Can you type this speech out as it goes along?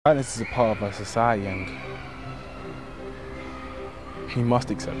Violence is a part of our society and we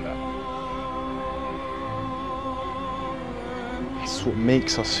must accept that. It's what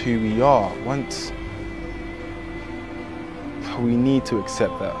makes us who we are. We need to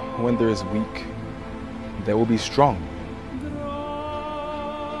accept that when there is weak, there will be strong.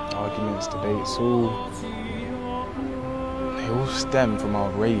 Arguments, debates, they all stem from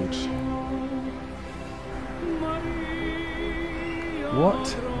our rage.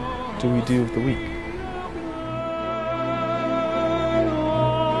 What do we do with the weak?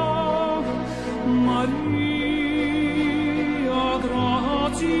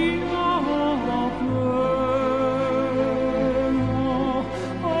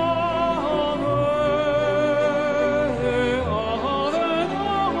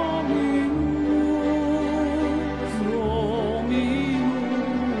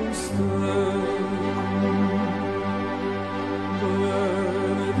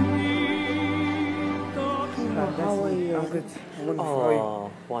 How are you? I'm good.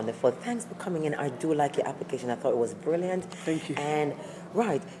 Oh, wonderful. Thanks for coming in. I do like your application. I thought it was brilliant. Thank you. And,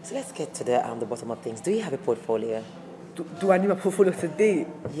 right, so let's get to the bottom of things. Do you have a portfolio? Do I need my portfolio today?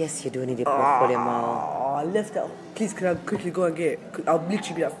 Yes, you do need a portfolio, Mal. Oh, I left that. Please, can I quickly go and get it? I'll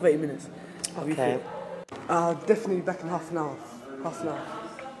literally be at 30 minutes. Okay. I'll definitely be back in half an hour.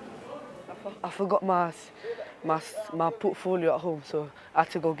 I forgot my portfolio at home, so I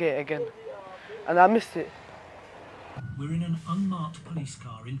had to go get it again. And I missed it. We're in an unmarked police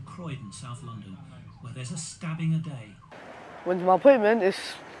car in Croydon, South London, where there's a stabbing a day. When's my appointment?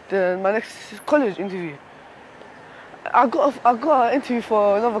 It's my next college interview. I got an interview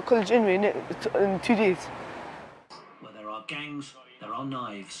for another college anyway in 2 days. Where there are gangs, there are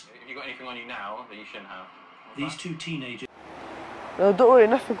knives. Have you got anything on you now that you shouldn't have? These two teenagers... No, don't worry,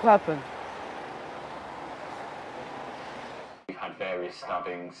 nothing will happen. We've had various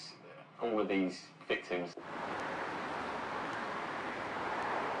stabbings. All of these victims,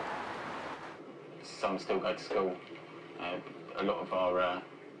 some still go to school. A lot of our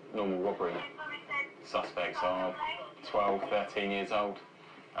normal robbery suspects are 12, 13 years old.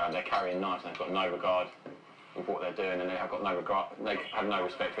 They're carrying knives and they've got no regard with what they're doing, and they have got no regard. They have no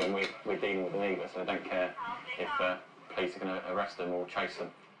respect for them. We're dealing with them either, so they don't care if police are going to arrest them or chase them.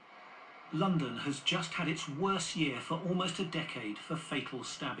 London has just had its worst year for almost a decade for fatal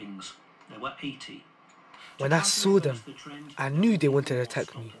stabbings. There were 80. When I saw them, I knew they wanted to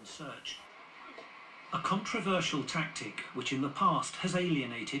attack me. A controversial tactic which in the past has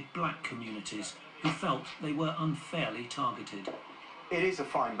alienated black communities who felt they were unfairly targeted. It is a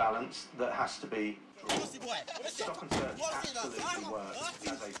fine balance that has to be drawn. Stop and search absolutely works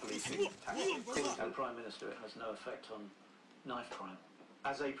as a policing tactic. And the Prime Minister, it has no effect on knife crime.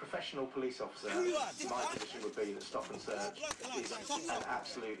 As a professional police officer, my position would be that stop and search is an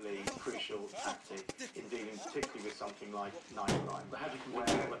absolutely crucial tactic in dealing particularly with something like knife crime. But how do you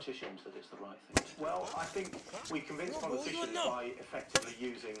convince politicians that it's the right thing? Well, I think we convince politicians by effectively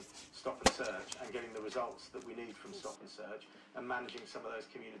using stop and search and getting the results that we need from stop and search and managing some of those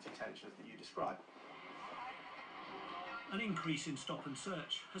community tensions that you describe. An increase in stop and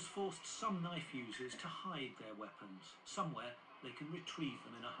search has forced some knife users to hide their weapons somewhere they can retrieve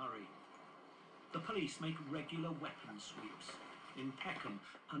them in a hurry. The police make regular weapon sweeps. In Peckham,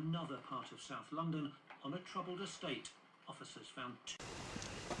 another part of South London, on a troubled estate, officers found two.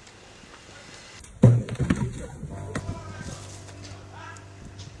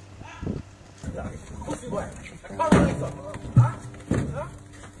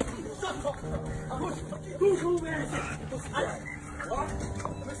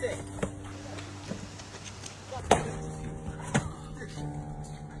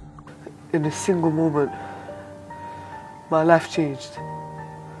 In a single moment, my life changed.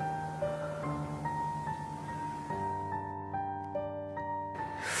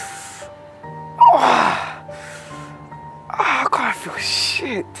 I can't feel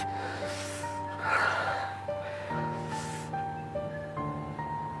shit.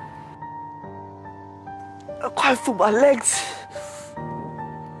 I can't feel my legs.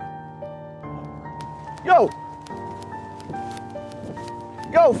 Yo,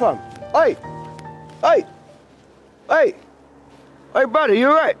 fam. Hey, brother, you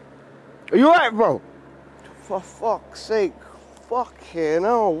alright? Are you alright, bro? For fuck's sake, fucking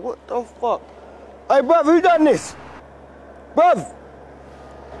hell, what the fuck? Hey, bruv, who done this? Bruv!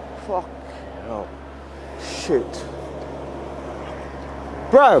 Fuck hell. Shit.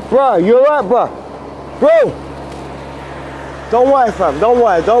 Bruh, you alright, bruh? Bro! Don't worry, fam, don't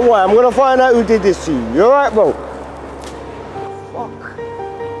worry. I'm gonna find out who did this to you. You alright, bro? Fuck.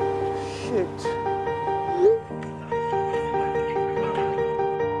 Shit.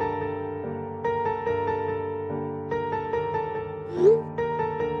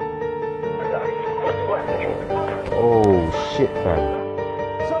 shit, fam.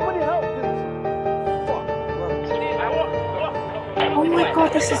 Somebody help, please. Fuck, Oh my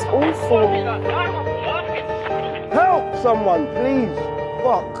God, this is awful. Help someone, please.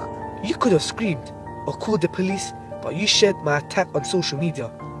 Fuck. You could have screamed or called the police, but you shared my attack on social media.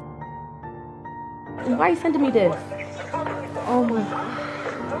 Why are you sending me this? Oh my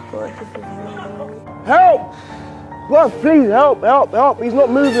God. Help! Bruv, please help. He's not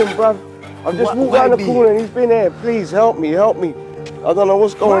moving, bruv. I've just walked around the corner and he's been here. Please help me. I don't know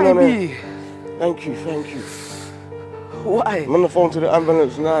what's going on here. Thank you. Why? I'm on the phone to the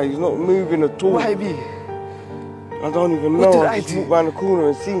ambulance now. He's not moving at all. Why me? I don't even know. What did I I just do? walked around the corner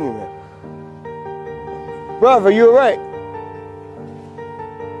and seen him. Bruv, are you alright?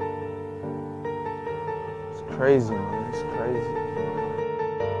 It's crazy, man. It's crazy.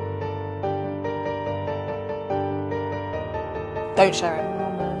 Don't share it.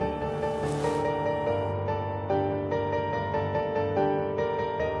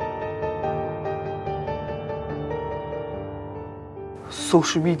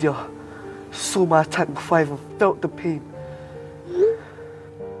 Social media saw my attack before I even felt the pain.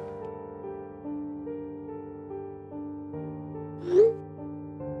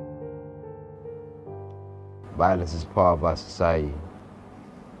 Violence is part of our society.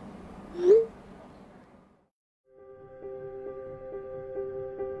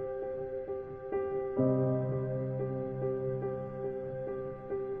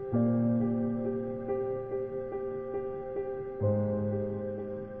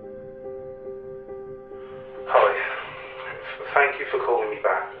 Hi, thank you for calling me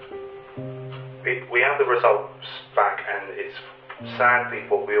back. We have the results back and it's sadly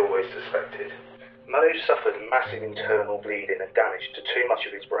what we always suspected. Mo suffered massive internal bleeding and damage to too much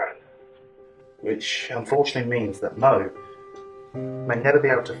of his brain. Which unfortunately means that Mo may never be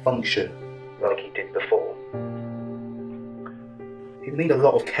able to function like he did before. He'll need a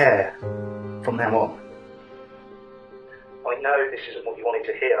lot of care from now on. I know this isn't what you wanted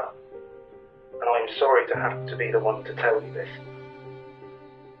to hear, and I'm sorry to have to be the one to tell you this.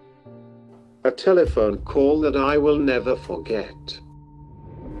 A telephone call that I will never forget.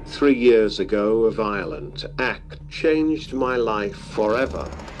 3 years ago, a violent act changed my life forever.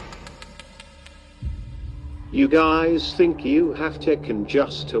 You guys think you have taken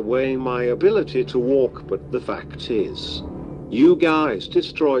just away my ability to walk, but the fact is, you guys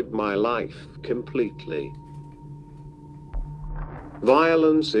destroyed my life completely.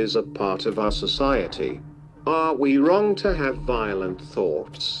 Violence is a part of our society. Are we wrong to have violent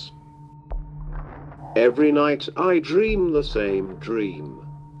thoughts? Every night I dream the same dream.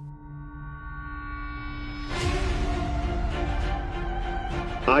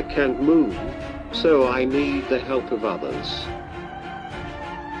 I can't move, so I need the help of others.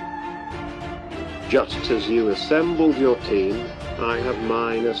 Just as you assembled your team, I have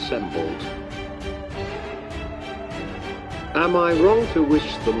mine assembled. Am I wrong to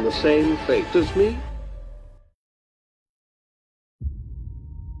wish them the same fate as me?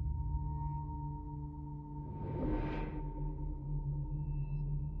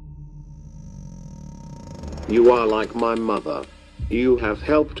 You are like my mother. You have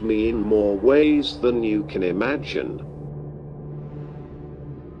helped me in more ways than you can imagine.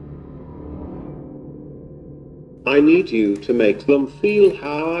 I need you to make them feel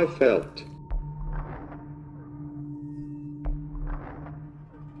how I felt.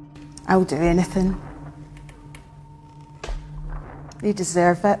 I'll do anything. They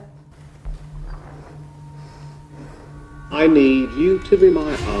deserve it. I need you to be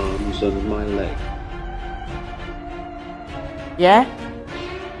my arms and my leg. Yeah?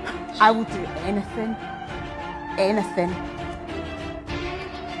 I will do anything. Anything.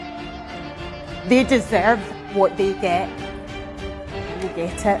 They deserve what they get. They will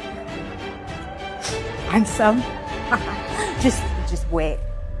get it. And some. just wait.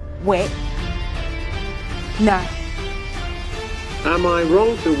 Wait. No. Am I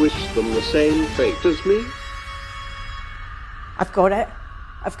wrong to wish them the same fate as me? I've got it.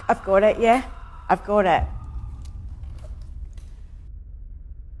 I've got it, yeah? I've got it.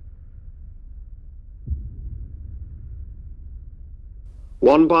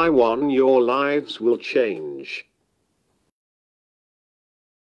 One by one, your lives will change.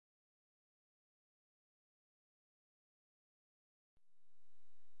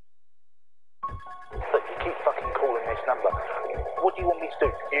 But you keep fucking calling this number. What do you want me to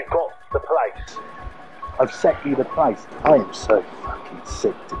do? You've got the place. I've set you the place. I am so fucking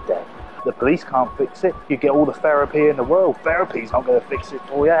sick to death. The police can't fix it. You get all the therapy in the world. Therapy's not going to fix it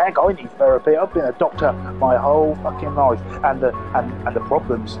for you. Heck, I need therapy. I've been a doctor my whole fucking life, and the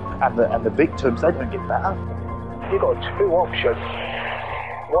problems and the victims, they don't get better. you've got two options.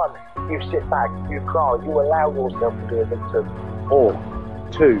 One, you sit back, you cry, you allow yourself to be a victim. Or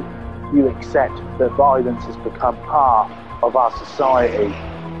two, you accept that violence has become part of our society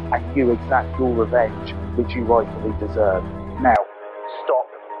and you exact your revenge, which you rightfully deserve. Now, stop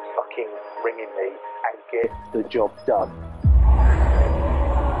fucking ringing me and get the job done.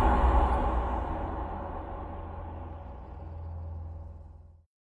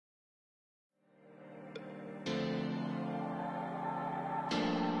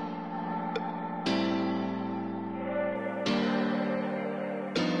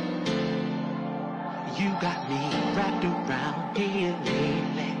 You got me wrapped around here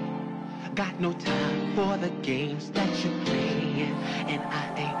lately. Got no time for the games that you're playing. And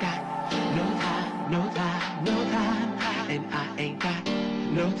I ain't got no time, no time, no time. And I ain't got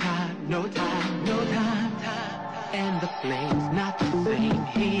no time, no time, no time. And the flame's not the same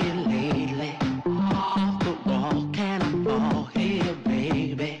here lately. Off the wall, can I fall here,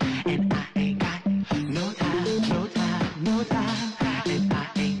 baby? And I ain't got no time, no time, no time. And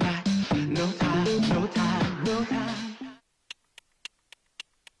I ain't got no time, no time, no time.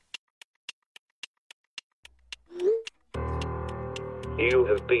 You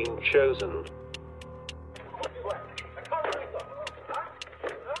have been chosen.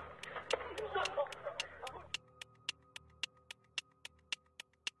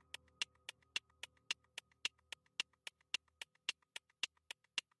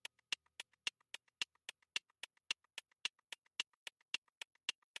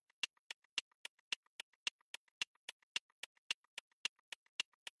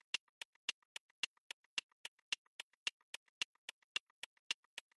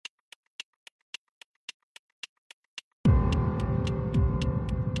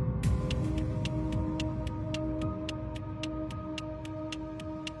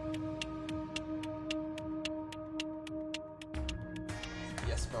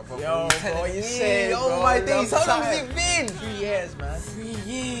 Yo, bro, you said, oh my days, how long has it been? 3 years, man. 3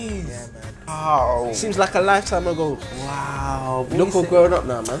 years. Yeah, man. Wow. Seems like a lifetime ago. Wow. You look all grown up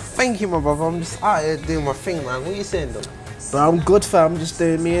now, man. Thank you, my brother. I'm just out here doing my thing, man. What are you saying, though? But I'm good, fam. I'm just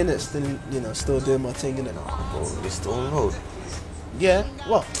doing me, innit? Still, you know, still doing my thing, innit? Bro, you're still on road. Yeah.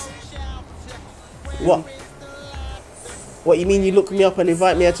 What? What? What, you mean you look me up and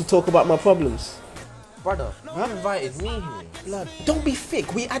invite me here to talk about my problems? Brother, you invited me here. Blood. Don't be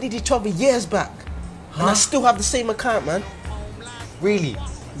thick. We added each other years back. And I still have the same account, man. Really?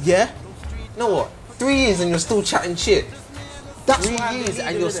 Yeah? You know what? 3 years and you're still chatting shit. That's 3 why I'm the years leader,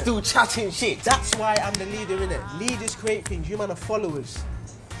 and you're innit? still chatting shit. That's why I'm the leader, innit? Leaders create things. You man are followers.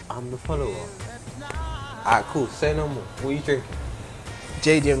 I'm the follower. Alright, cool. Say no more. What are you drinking?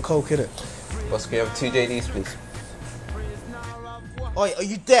 JD and Coke, innit? Boss, can you have 2 JDs, please? Oi, are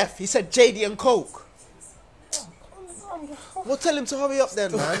you deaf? He said JD and Coke. Well, tell him to hurry up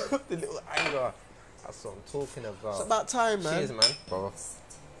then, man. The little anger. That's what I'm talking about. It's about time, man. Cheers, man. Brother.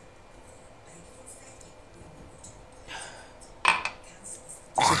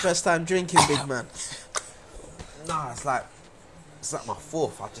 It's your first time drinking, big man. Nah, it's like my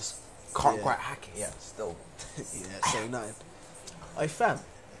fourth. I just can't quite hack it yet. Still. Yeah, say nothing. Oi, fam.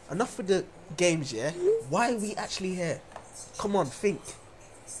 Enough with the games, yeah? Why are we actually here? Come on, think.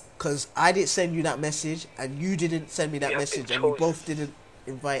 Because I didn't send you that message and you didn't send me that message and we both didn't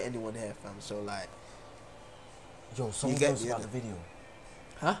invite anyone here, fam. So, like... Yo, someone knows about the video.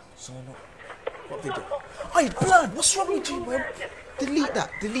 Huh? Someone knows. What video? Oi, blood, what's wrong with you, man? Delete that,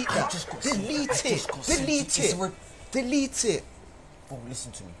 delete that. Delete it, delete it. Delete it. Bro,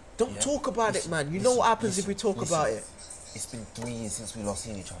 listen to me. Don't talk about it, man. You know what happens if we talk about it. It's been 3 years since we last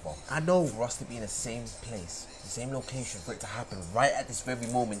seen each other. I know. For us to be in the same place, the same location, for it to happen right at this very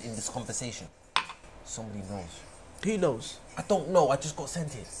moment in this conversation. Somebody knows. Who knows? I don't know, I just got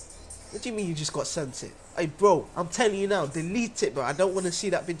sent it. What do you mean you just got sent it? Hey, bro, I'm telling you now, delete it, bro. I don't want to see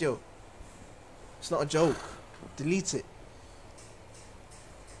that video. It's not a joke. Delete it.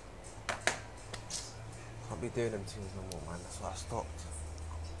 Can't be doing them things no more, man. That's why I stopped.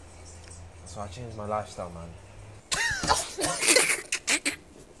 That's why I changed my lifestyle, man.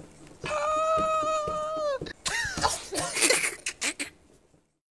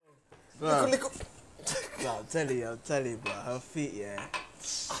 Bro, I'm telling you, bro. Her feet, yeah.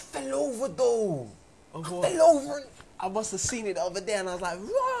 I fell over, though. I fell over. And I must have seen it the other day and I was like,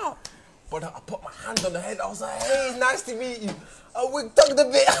 raw. But I put my hand on the head. I was like, hey, nice to meet you. I wig tugged a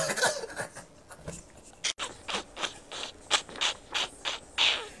bit.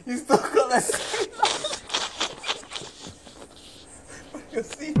 You still got that scene. You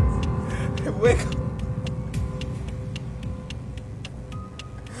see? Wake up.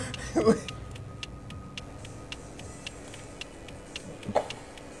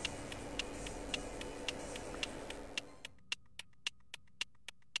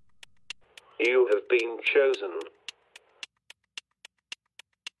 You have been chosen.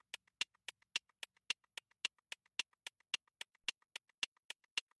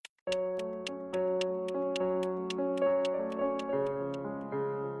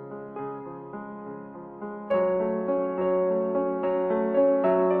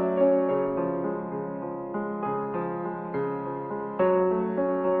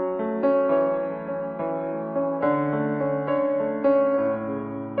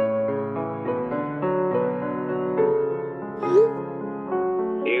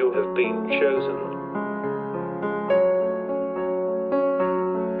 You have been chosen.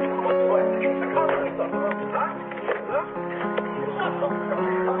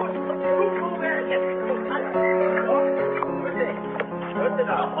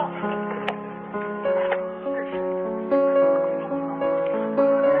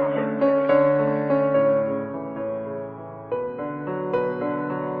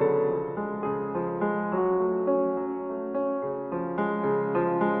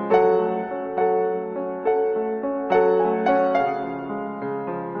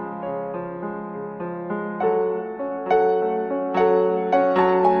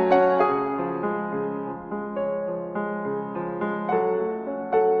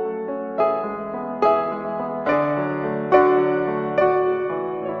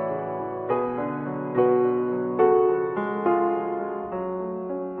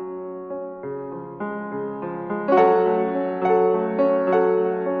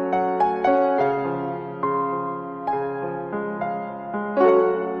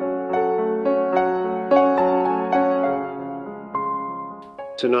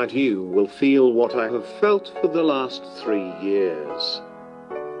 Tonight you will feel what I have felt for the last 3 years.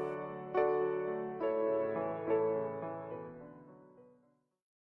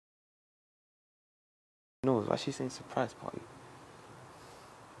 No, why she's saying surprise party?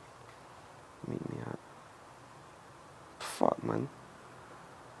 Meet me out. Fuck, man.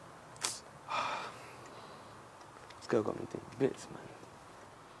 This girl got me thinking bits, man.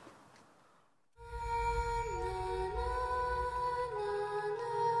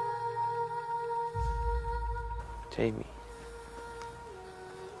 Jamie.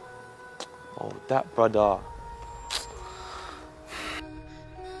 Oh, that brother.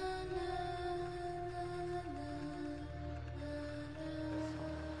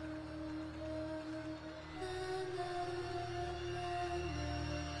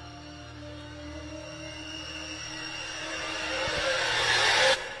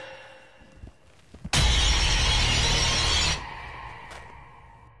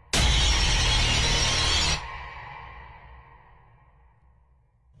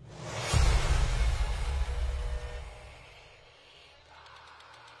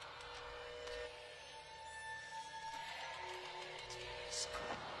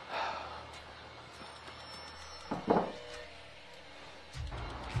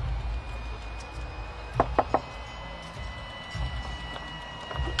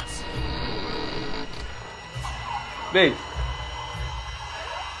 Babe.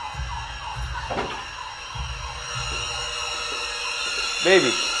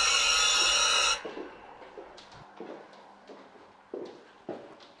 Baby.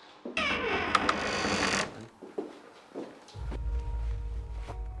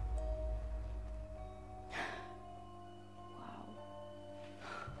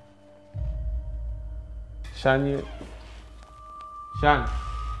 Shan, you... Shan.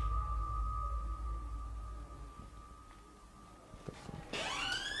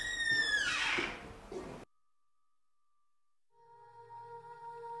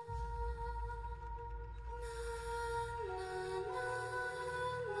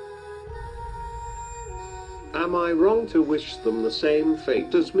 Am I wrong to wish them the same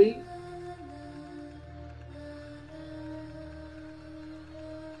fate as me?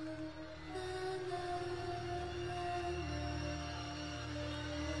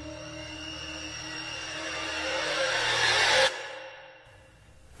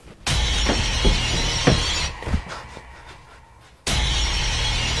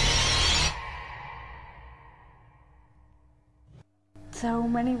 So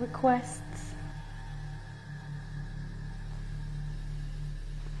many requests.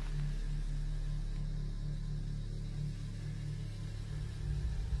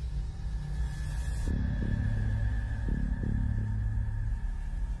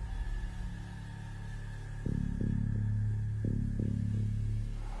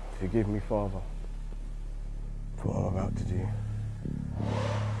 Forgive me, Father, for what I'm about to do.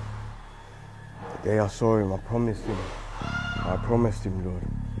 The day I saw him, I promised him, Lord,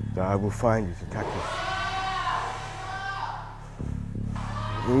 that I will find his attackers.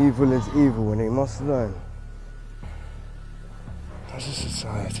 Evil is evil and they must learn. As a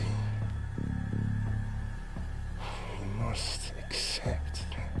society, we must accept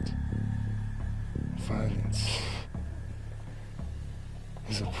that violence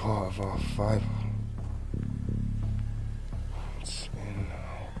is a part of our fibre. It's in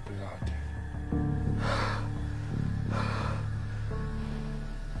our blood.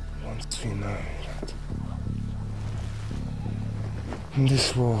 Once we know that in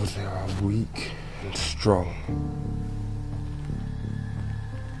this world there are weak and strong,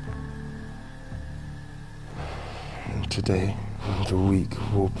 and today the weak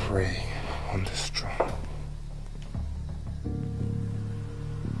will prey on the strong.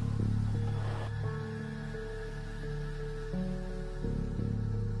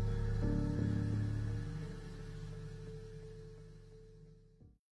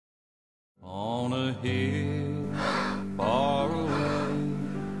 On a hill far away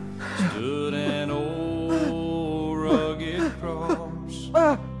stood an old rugged cross,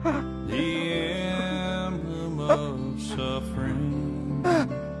 the emblem of suffering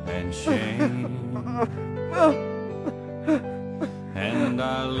and shame. And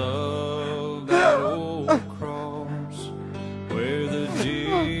I love that old cross where the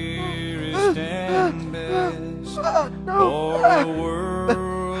dearest and best for a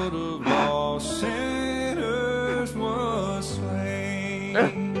world of lost sinners was slain.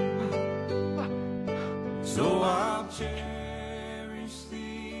 So I'll cherish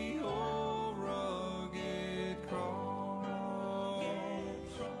the old rugged cross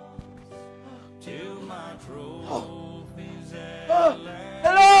till my trophies at last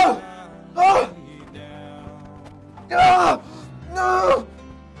Hello! lay down. No!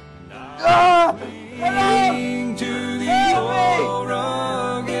 Cling to the old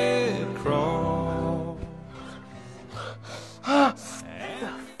rugged cross and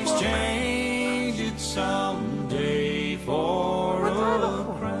exchange it someday for a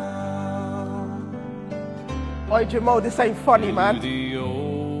crown. Oi, Jamal, this ain't funny, man.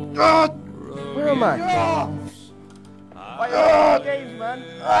 Where am I? Games, man.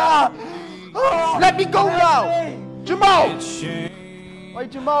 Let me go now! Jamal! Oi,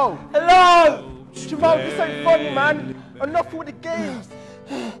 Jamal. Hello! Jamal, this ain't funny, man. Enough with the games.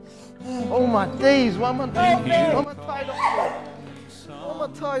 Oh my days, what am I doing? What am I tied up for? What am I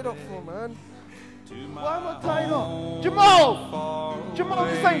tied up for, man? Why am I tied up? Jamal! Jamal,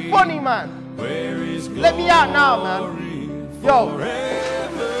 this ain't funny, man. Let me out now, man. Yo.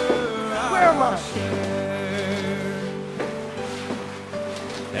 Where am I?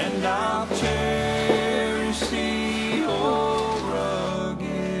 And I'll cherish the old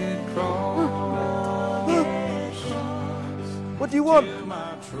rugged cross. What do you want?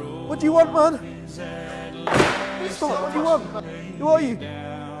 What do you want, man? Stop, what do you want? Who are you?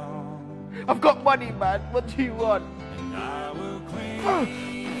 I've got money, man. What do you want?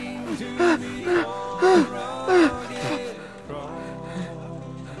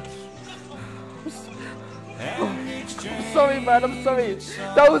 I'm sorry, man. I'm sorry.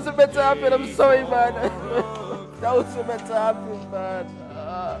 That wasn't meant to happen. I'm sorry, man. That wasn't meant to happen, man.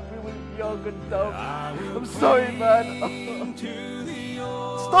 We were young and dumb. I'm sorry, man.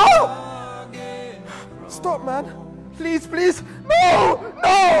 Stop! Stop, man. Please, please. No!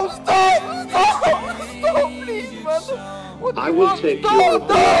 No! Stop! Stop! Stop, please, man. What do I you will want? take Stop! your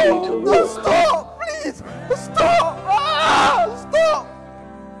authority to No! work. Stop! Please! Stop! Ah! Stop!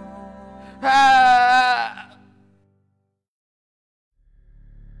 Ah!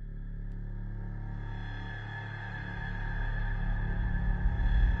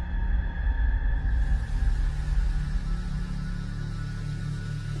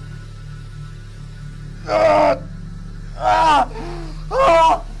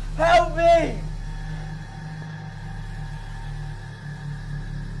 Help me!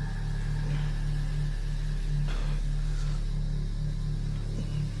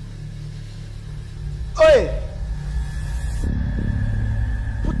 Oi!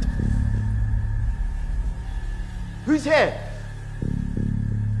 What the... Who's here?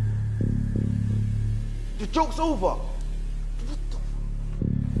 The joke's over. What the...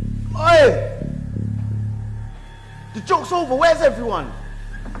 Oi! The joke's over. Where's everyone?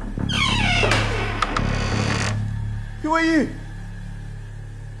 Who are you?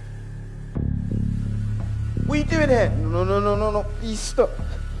 What are you doing here? No. Please stop.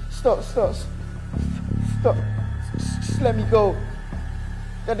 Stop. Just let me go.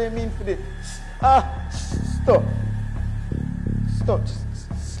 I didn't mean for this. Stop.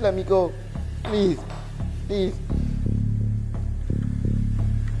 Just let me go. Please.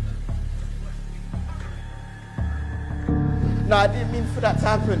 No, I didn't mean for that to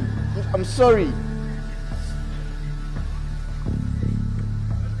happen. I'm sorry.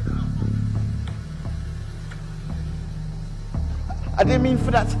 I didn't mean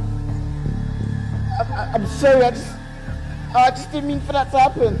for that. I'm sorry. I just didn't mean for that to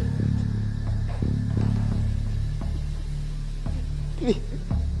happen. Please,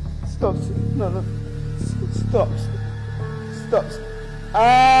 stop. No. Stop.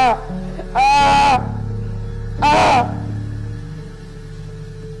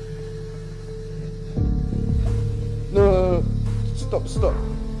 No. Stop.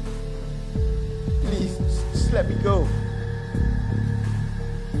 Please, just let me go.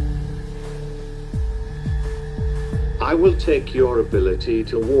 I will take your ability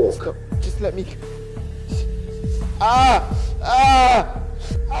to walk. Stop. Just let me. Stop.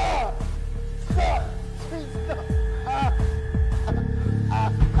 Please stop.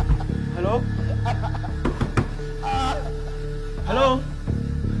 Hello? Hello?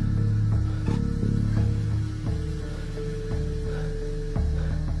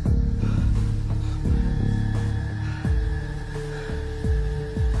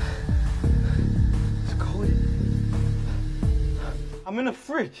 I'm in the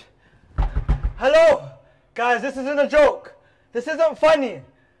fridge. Hello? Guys, this isn't a joke. This isn't funny.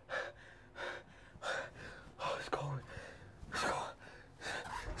 Oh, it's cold. It's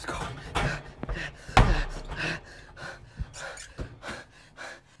cold.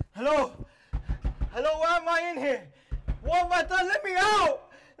 Hello? Hello, why am I in here? What have I done? Let me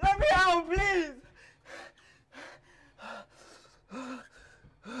out! Let me out, please!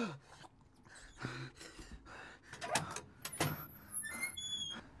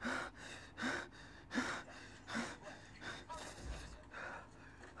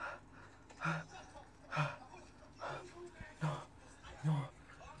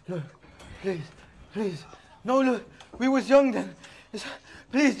 Look, please. No, look, we was young then.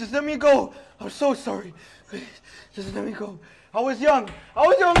 Please, just let me go. I'm so sorry. Please, just let me go. I was young.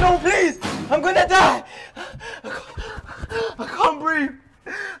 No, please. I'm gonna die. I can't breathe.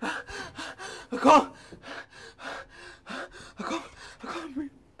 I can't breathe.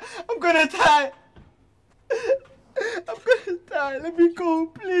 I'm gonna die. Let me go,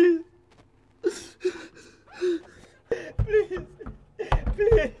 please. Please.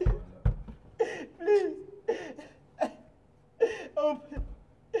 Open.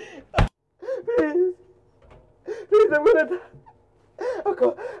 Please, I'm gonna die. I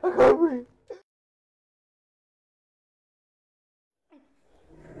can't breathe.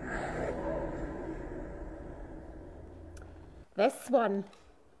 This one.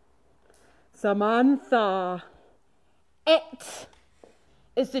 Samantha. It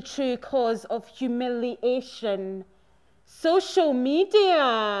is the true cause of humiliation. Social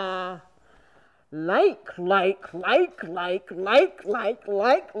media. Like.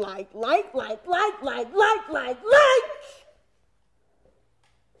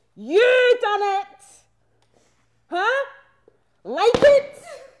 You done it. Huh? Like it.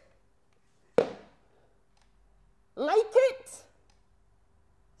 Like it.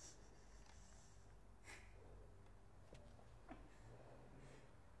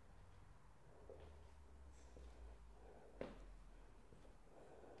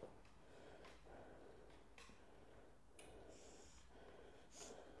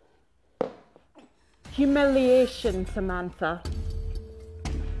 Humiliation, Samantha.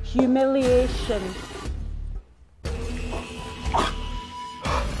 Humiliation. I'm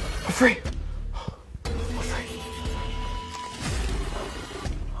free.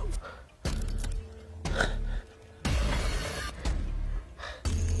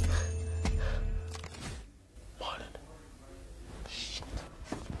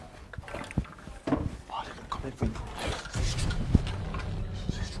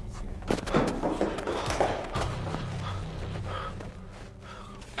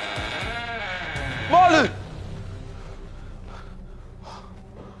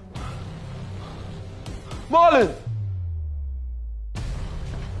 Marlon!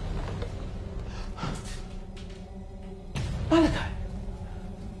 Malachi!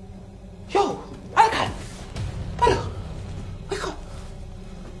 Yo! Malachi! Malachi! Wake up!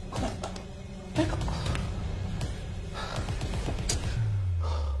 Come on. Wake up.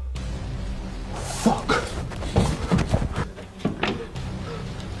 Fuck!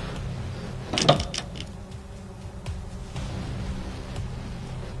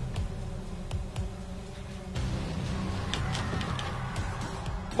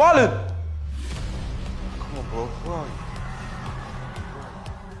 Marlon! Come on, bro. Where are you?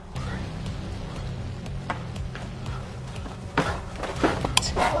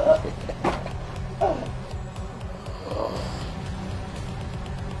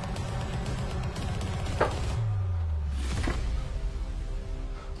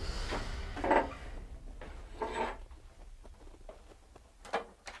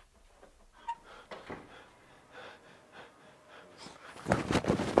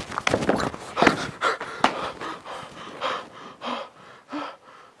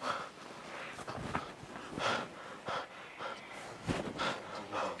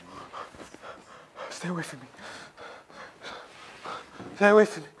 Stay away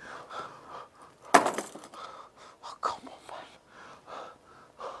from me. Oh, come on, man.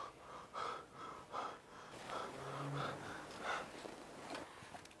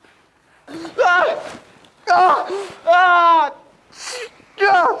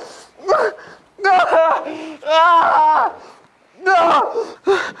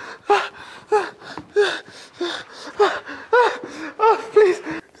 Please.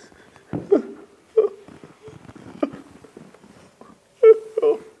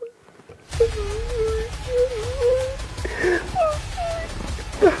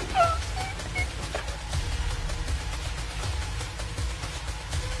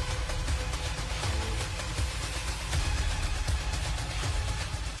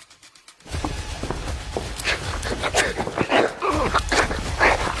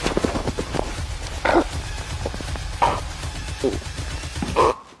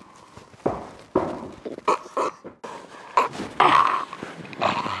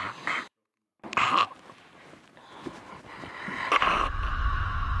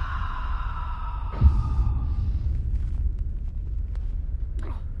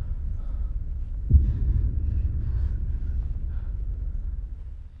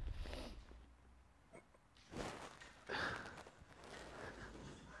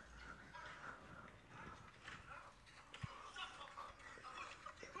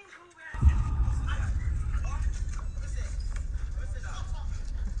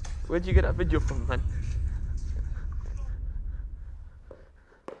 Where'd you get that video from, man?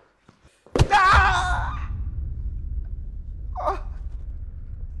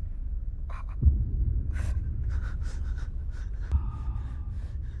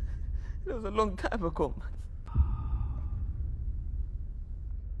 It was a long time ago, man.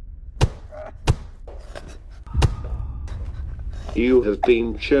 You have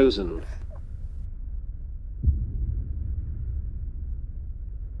been chosen.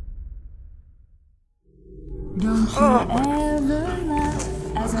 Don't you ever laugh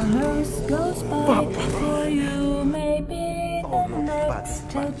as a nurse goes by, for you may be the next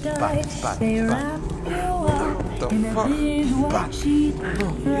to die. They wrap you up in a big white sheet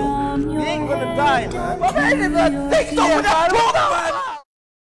from your head to your feet.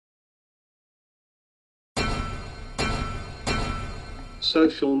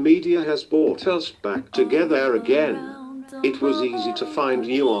 Social media has brought us back together again. It was easy to find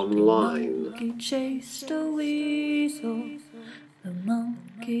you online. Monkey chased a weasel. The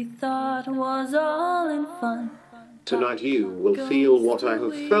monkey thought was all in fun. Tonight you will feel what I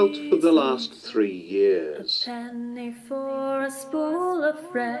have felt for the last 3 years. A penny for a spool of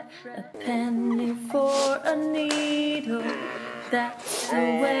thread, a penny for a needle. That's the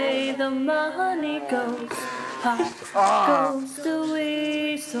way the money goes. Pop goes the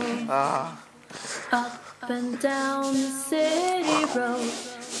weasel. Up and down the city road,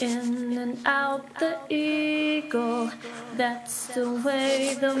 in and out the eagle. That's the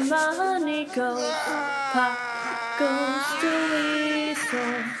way the money goes. Pop goes the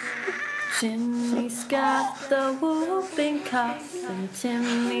weasel. Jimmy's got the whooping cough, and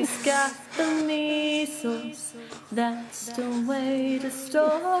Timmy's got the measles. That's the way the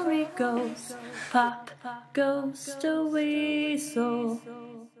story goes. Pop goes the weasel.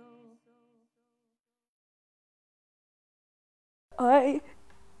 I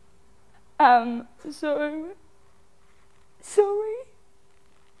am so sorry.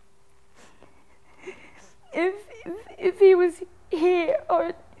 If he was here,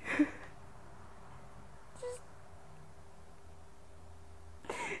 I'd just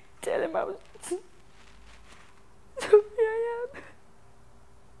tell him I was sorry. I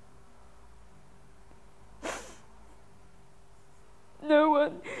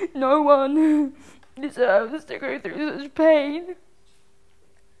am. No one deserves to go through such pain.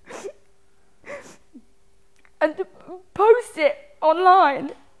 And to post it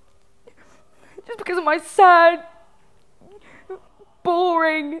online just because of my sad,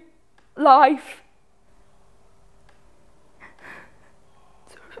 boring life.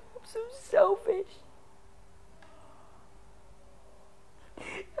 I'm so selfish.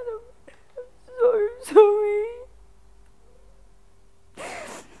 And I'm so sorry.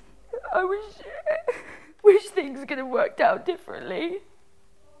 I wish things could have worked out differently.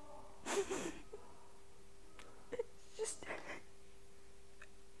 Just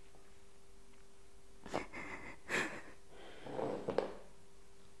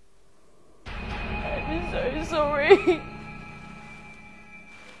I'm so sorry.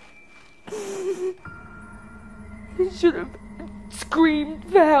 I should have screamed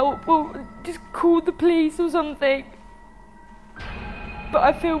for help or just called the police or something. But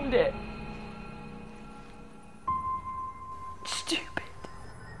I filmed it. Stupid.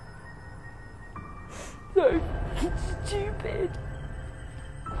 fucking stupid.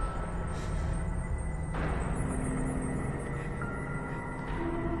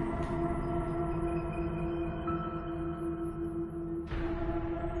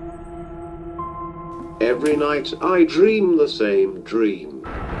 Every night I dream the same dream.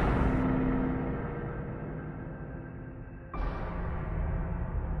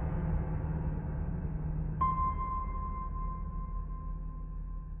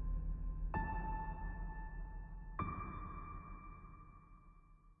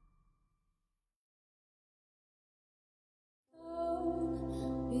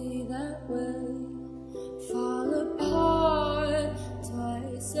 Be that way.